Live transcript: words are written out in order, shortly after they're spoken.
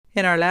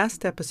In our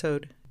last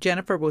episode,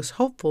 Jennifer was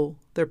hopeful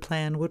their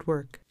plan would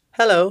work.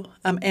 Hello,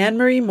 I'm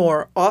Anne-Marie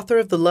Moore, author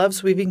of the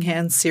Love's Weaving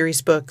Hands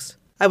series books.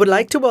 I would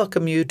like to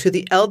welcome you to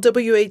the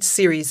LWH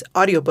series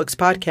audiobooks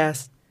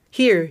podcast.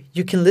 Here,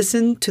 you can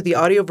listen to the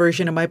audio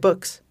version of my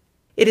books.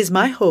 It is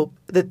my hope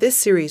that this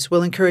series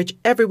will encourage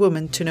every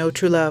woman to know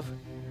true love.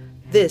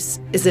 This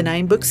is a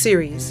 9-book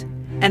series,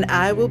 and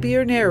I will be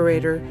your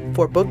narrator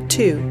for Book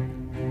 2,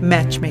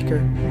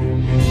 Matchmaker.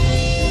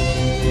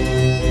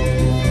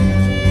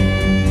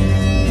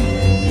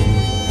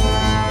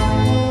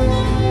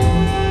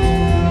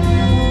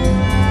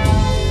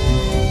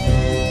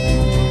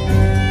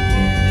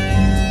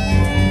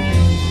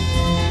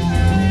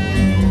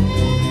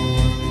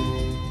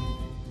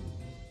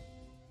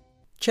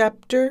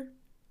 Chapter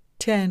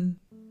 10.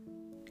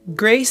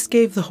 Grace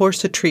gave the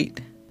horse a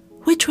treat.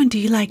 Which one do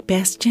you like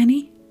best,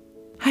 Jenny?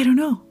 I don't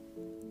know.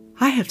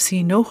 I have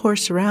seen no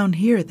horse around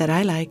here that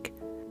I like.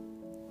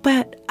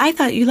 But I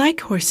thought you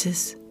like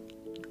horses.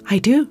 I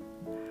do.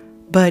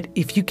 But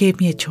if you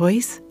gave me a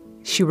choice,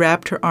 she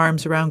wrapped her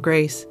arms around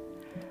Grace.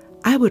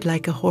 I would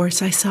like a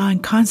horse I saw in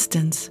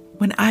Constance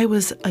when I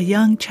was a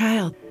young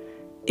child.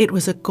 It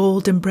was a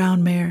golden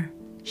brown mare.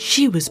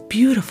 She was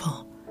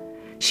beautiful.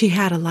 She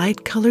had a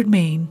light-colored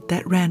mane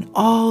that ran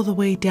all the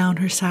way down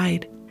her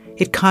side.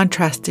 It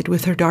contrasted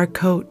with her dark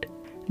coat.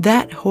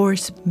 That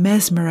horse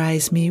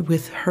mesmerized me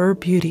with her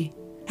beauty.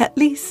 At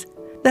least,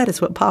 that is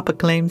what Papa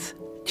claims,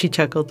 she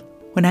chuckled.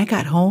 When I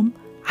got home,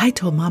 I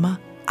told Mama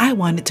I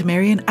wanted to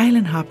marry an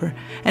island hopper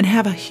and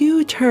have a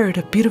huge herd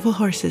of beautiful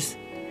horses.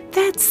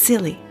 That's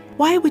silly.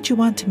 Why would you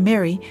want to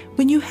marry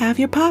when you have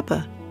your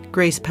Papa?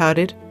 Grace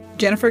pouted.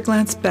 Jennifer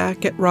glanced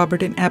back at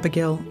Robert and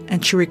Abigail,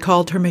 and she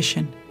recalled her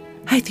mission.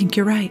 I think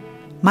you're right.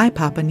 My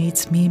Papa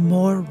needs me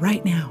more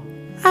right now.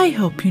 I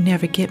hope you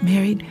never get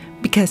married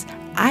because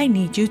I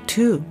need you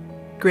too.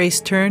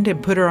 Grace turned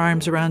and put her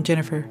arms around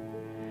Jennifer.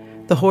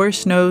 The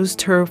horse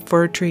nosed her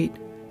for a treat.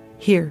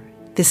 Here,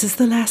 this is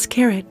the last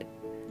carrot.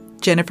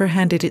 Jennifer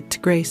handed it to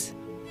Grace.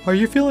 Are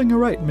you feeling all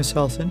right, Miss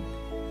Allison?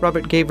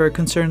 Robert gave her a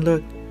concerned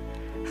look.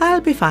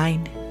 I'll be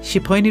fine. She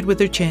pointed with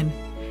her chin.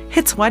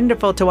 It's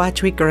wonderful to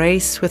watch wee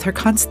Grace with her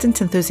constant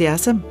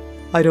enthusiasm.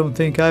 I don't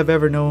think I've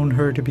ever known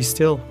her to be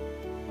still.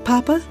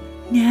 Papa,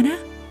 Nana,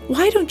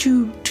 why don't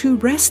you two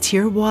rest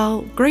here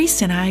while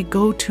Grace and I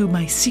go to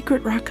my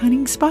secret rock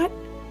hunting spot?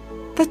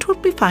 That will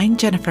be fine,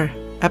 Jennifer,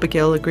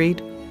 Abigail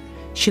agreed.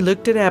 She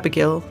looked at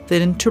Abigail,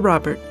 then to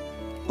Robert.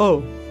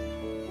 Oh.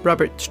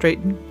 Robert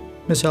straightened.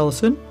 Miss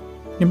Allison,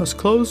 you must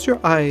close your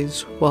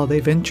eyes while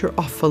they venture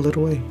off a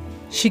little way.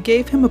 She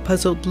gave him a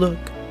puzzled look.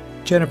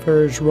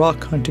 Jennifer's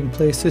rock hunting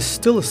place is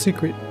still a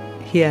secret,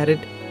 he added.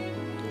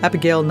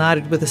 Abigail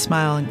nodded with a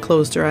smile and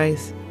closed her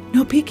eyes.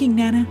 No peeking,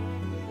 Nana.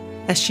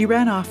 As she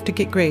ran off to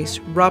get Grace,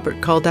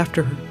 Robert called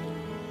after her.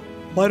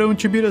 Why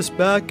don't you meet us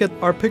back at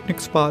our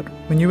picnic spot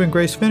when you and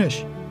Grace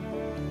finish?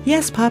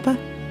 Yes, Papa.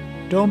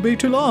 Don't be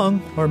too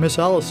long, or Miss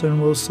Allison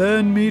will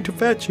send me to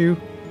fetch you.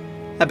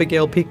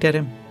 Abigail peeked at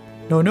him.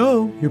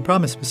 No, you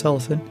promised, Miss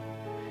Allison.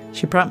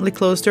 She promptly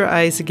closed her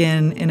eyes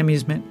again in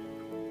amusement.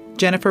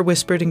 Jennifer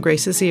whispered in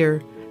Grace's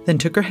ear, then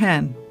took her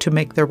hand to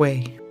make their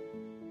way.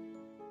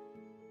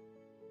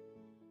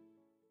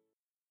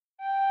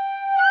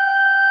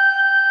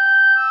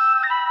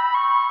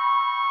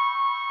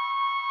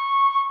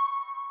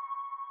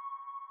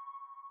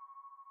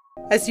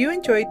 As you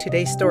enjoyed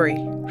today's story,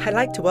 I'd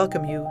like to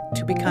welcome you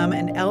to become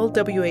an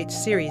LWH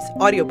series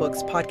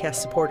audiobooks podcast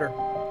supporter.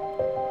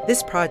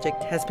 This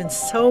project has been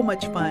so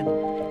much fun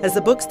as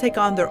the books take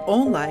on their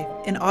own life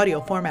in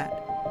audio format.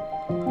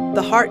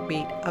 The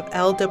heartbeat of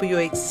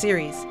LWH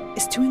series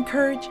is to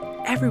encourage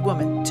every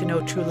woman to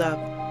know true love.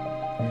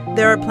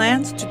 There are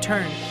plans to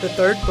turn the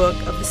 3rd book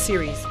of the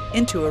series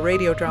into a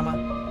radio drama.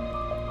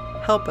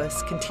 Help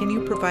us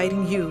continue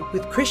providing you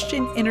with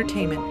Christian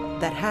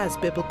entertainment that has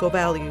biblical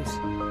values.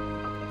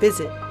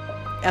 Visit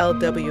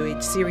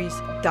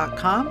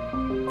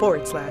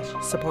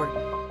lwhseries.com/support.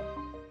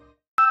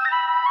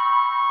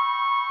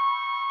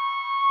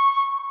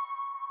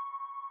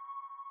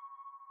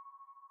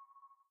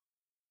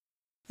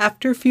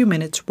 After a few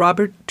minutes,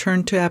 Robert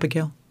turned to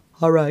Abigail.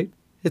 All right,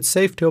 it's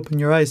safe to open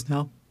your eyes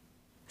now.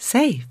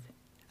 Safe?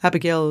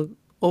 Abigail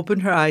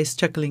opened her eyes,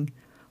 chuckling.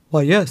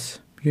 Why,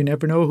 yes. You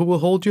never know who will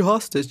hold you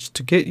hostage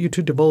to get you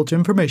to divulge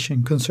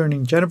information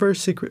concerning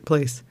Jennifer's secret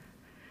place.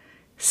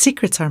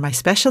 Secrets are my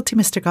specialty,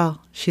 Mr.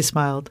 Gall, she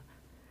smiled.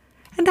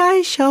 And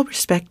I shall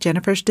respect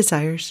Jennifer's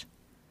desires.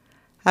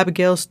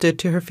 Abigail stood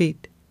to her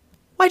feet.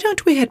 Why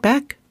don't we head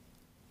back?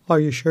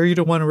 Are you sure you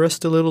don't want to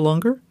rest a little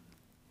longer?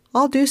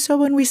 I'll do so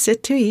when we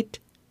sit to eat.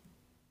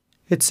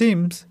 It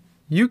seems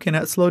you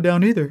cannot slow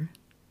down either.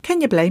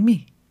 Can you blame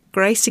me?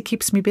 Gracie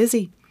keeps me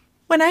busy.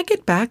 When I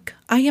get back,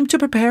 I am to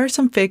prepare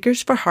some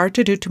figures for her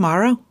to do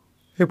tomorrow.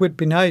 It would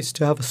be nice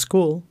to have a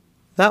school.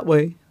 That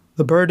way,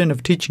 the burden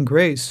of teaching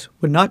Grace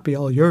would not be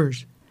all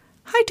yours.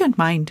 I don't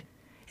mind.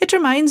 It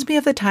reminds me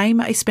of the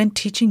time I spent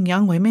teaching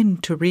young women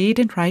to read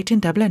and write in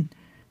Dublin.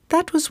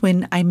 That was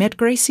when I met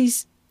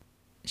Gracie's...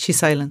 She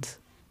silenced,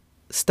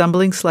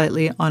 stumbling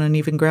slightly on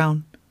uneven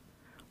ground.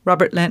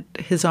 Robert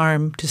lent his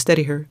arm to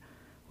steady her,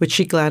 which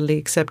she gladly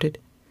accepted.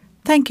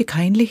 Thank you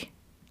kindly.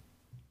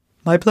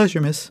 My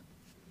pleasure, miss.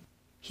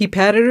 He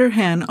patted her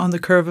hand on the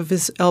curve of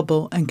his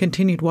elbow and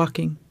continued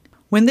walking.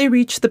 When they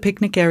reached the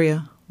picnic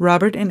area,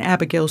 Robert and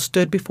Abigail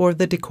stood before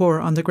the decor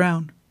on the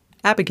ground.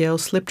 Abigail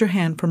slipped her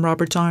hand from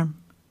Robert's arm.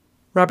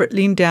 Robert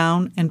leaned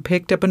down and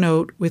picked up a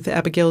note with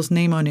Abigail's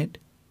name on it.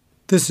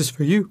 This is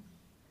for you.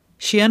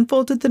 She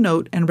unfolded the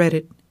note and read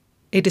it.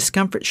 A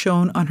discomfort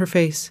shone on her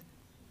face.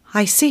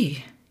 I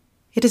see.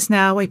 It is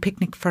now a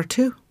picnic for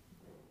two.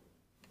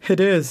 It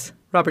is,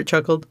 Robert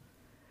chuckled.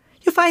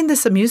 You find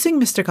this amusing,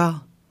 Mr.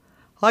 Gall?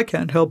 I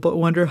can't help but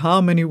wonder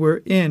how many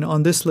were in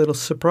on this little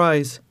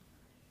surprise.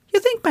 You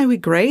think my wee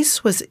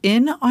Grace was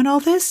in on all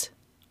this?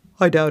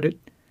 I doubt it.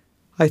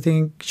 I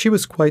think she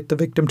was quite the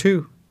victim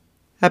too.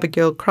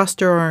 Abigail crossed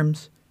her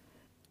arms.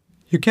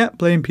 You can't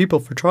blame people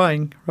for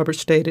trying, Robert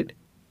stated.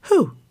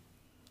 Who?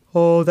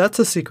 Oh, that's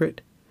a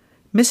secret.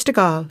 Mr.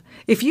 Gall,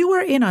 if you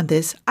were in on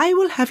this, I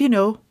will have you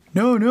know.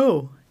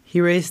 No.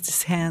 He raised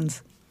his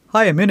hands.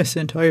 I am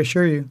innocent, I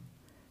assure you.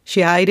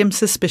 She eyed him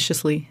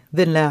suspiciously,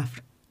 then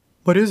laughed.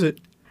 What is it?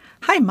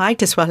 I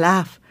might as well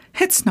laugh.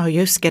 It's no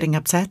use getting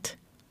upset.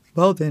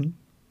 Well then,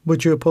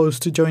 would you oppose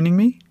to joining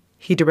me?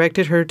 He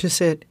directed her to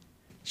sit.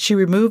 She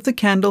removed the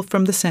candle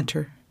from the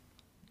center.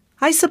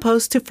 I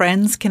suppose two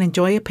friends can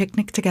enjoy a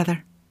picnic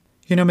together.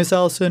 You know, Miss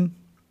Allison,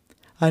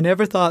 I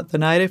never thought the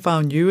night I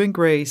found you and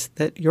Grace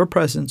that your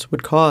presence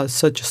would cause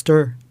such a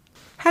stir.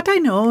 Had I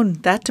known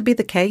that to be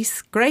the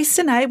case, Grace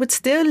and I would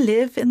still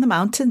live in the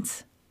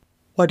mountains.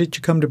 Why did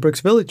you come to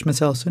Brooks Village,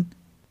 Miss Allison?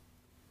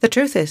 The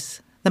truth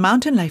is, the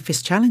mountain life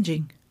is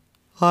challenging.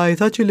 I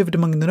thought you lived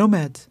among the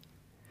nomads.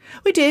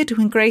 We did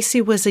when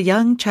Gracie was a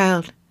young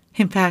child.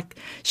 In fact,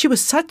 she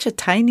was such a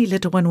tiny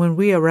little one when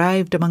we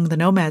arrived among the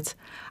nomads.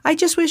 I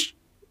just wish...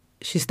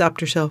 She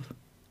stopped herself.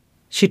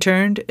 She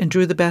turned and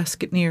drew the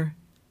basket near.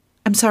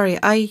 I'm sorry,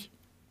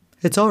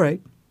 It's all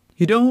right.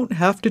 You don't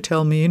have to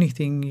tell me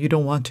anything you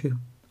don't want to.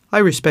 I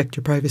respect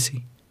your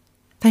privacy.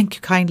 Thank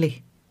you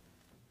kindly.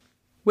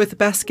 With the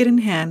basket in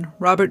hand,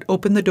 Robert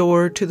opened the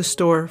door to the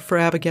store for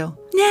Abigail.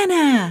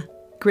 Nana!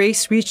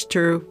 Grace reached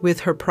her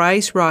with her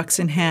prized rocks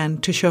in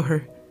hand to show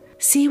her.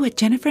 See what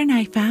Jennifer and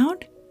I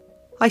found?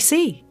 I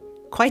see.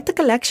 Quite the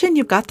collection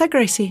you've got there,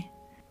 Gracie.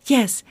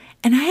 Yes,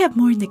 and I have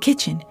more in the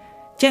kitchen.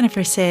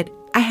 Jennifer said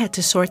I had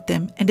to sort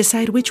them and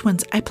decide which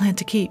ones I plan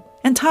to keep,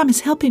 and Tom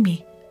is helping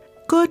me.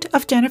 Good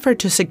of Jennifer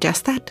to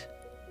suggest that.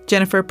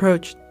 Jennifer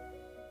approached.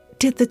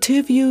 Did the two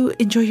of you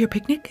enjoy your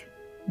picnic?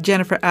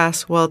 Jennifer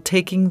asked while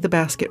taking the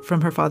basket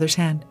from her father's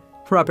hand.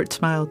 Robert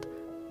smiled.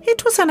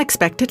 It was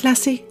unexpected,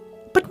 lassie,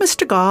 but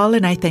Mr. Gall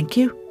and I thank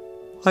you.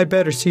 I'd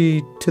better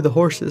see to the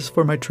horses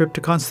for my trip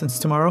to Constance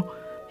tomorrow.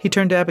 He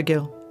turned to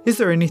Abigail. Is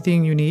there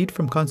anything you need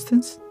from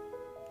Constance?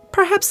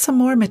 Perhaps some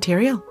more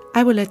material.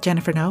 I will let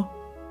Jennifer know.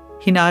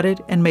 He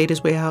nodded and made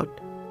his way out.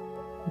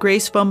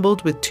 Grace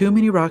fumbled with too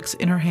many rocks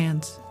in her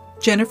hands.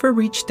 Jennifer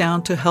reached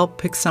down to help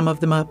pick some of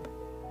them up.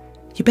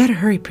 You better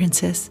hurry,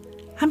 Princess.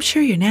 I'm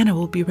sure your Nana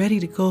will be ready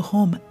to go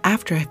home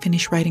after I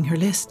finish writing her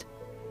list.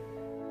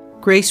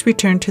 Grace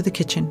returned to the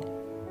kitchen.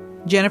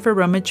 Jennifer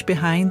rummaged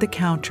behind the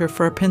counter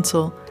for a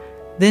pencil,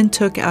 then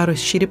took out a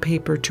sheet of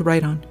paper to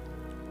write on.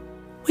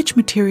 Which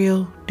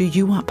material do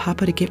you want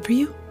Papa to get for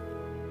you?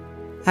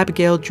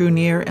 Abigail drew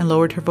near and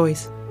lowered her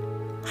voice.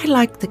 I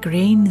like the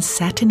green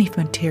satiny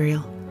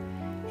material.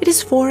 It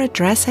is for a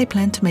dress I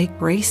plan to make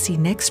Gracie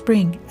next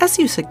spring, as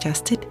you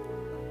suggested.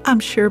 I'm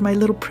sure my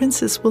little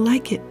princess will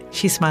like it,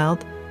 she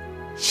smiled.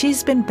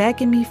 She's been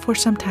begging me for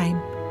some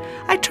time.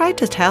 I tried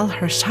to tell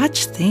her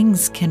such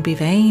things can be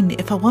vain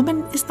if a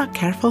woman is not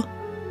careful.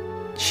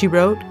 She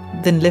wrote,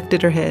 then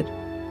lifted her head.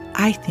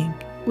 I think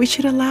we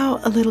should allow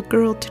a little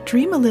girl to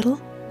dream a little.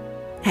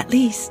 At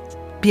least,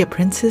 be a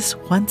princess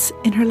once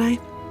in her life.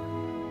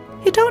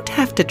 You don't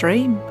have to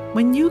dream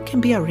when you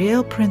can be a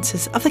real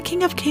princess of the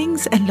King of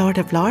Kings and Lord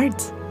of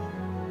Lords.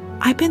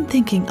 I've been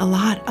thinking a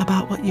lot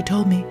about what you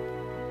told me,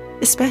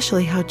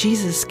 especially how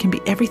Jesus can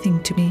be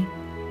everything to me.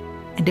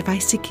 And if I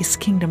seek His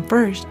kingdom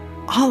first,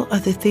 all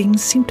other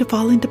things seem to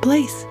fall into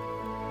place.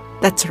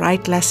 That's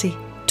right, Lassie,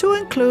 to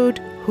include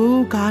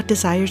who God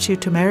desires you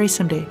to marry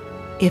someday,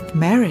 if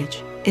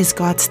marriage is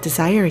God's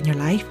desire in your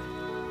life.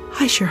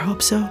 I sure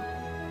hope so.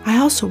 I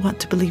also want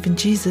to believe in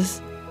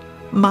Jesus.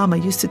 Mama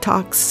used to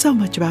talk so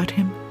much about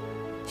Him.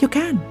 You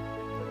can,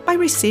 by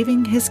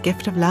receiving His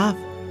gift of love.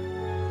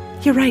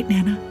 You're right,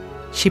 Nana.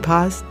 She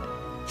paused.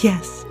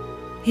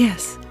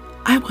 Yes,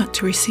 I want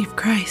to receive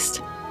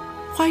Christ.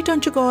 Why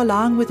don't you go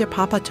along with your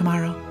Papa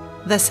tomorrow?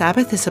 The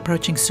Sabbath is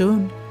approaching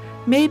soon.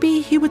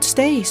 Maybe he would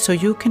stay so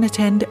you can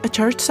attend a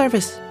church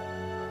service.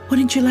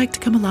 Wouldn't you like to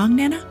come along,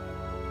 Nana?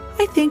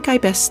 I think I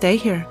best stay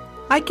here.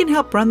 I can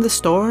help run the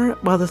store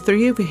while the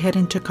three of you head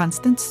into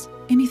Constance.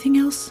 Anything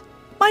else?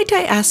 Might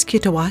I ask you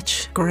to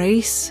watch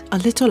Grace a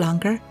little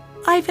longer?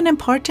 I've an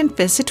important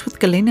visit with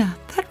Galena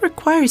that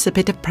requires a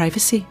bit of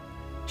privacy.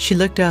 She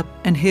looked up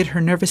and hid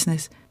her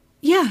nervousness.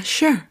 Yeah,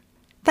 sure.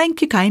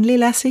 Thank you kindly,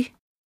 Lassie.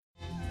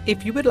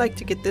 If you would like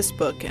to get this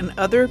book and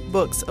other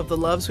books of the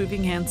Love's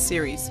Weaving Hands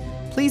series,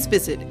 please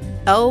visit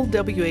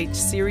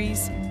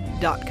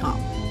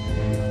lwhseries.com.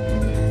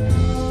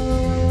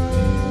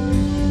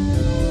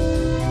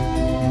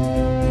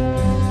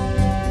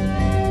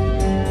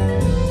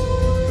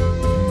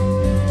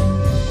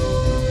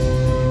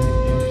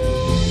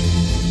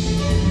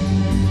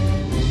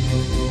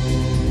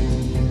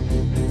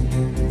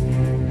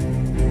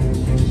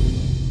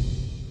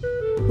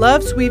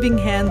 Love's Weaving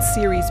Hands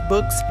series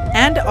books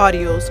and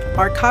audios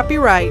are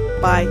copyright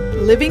by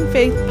Living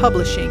Faith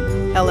Publishing,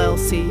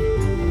 LLC.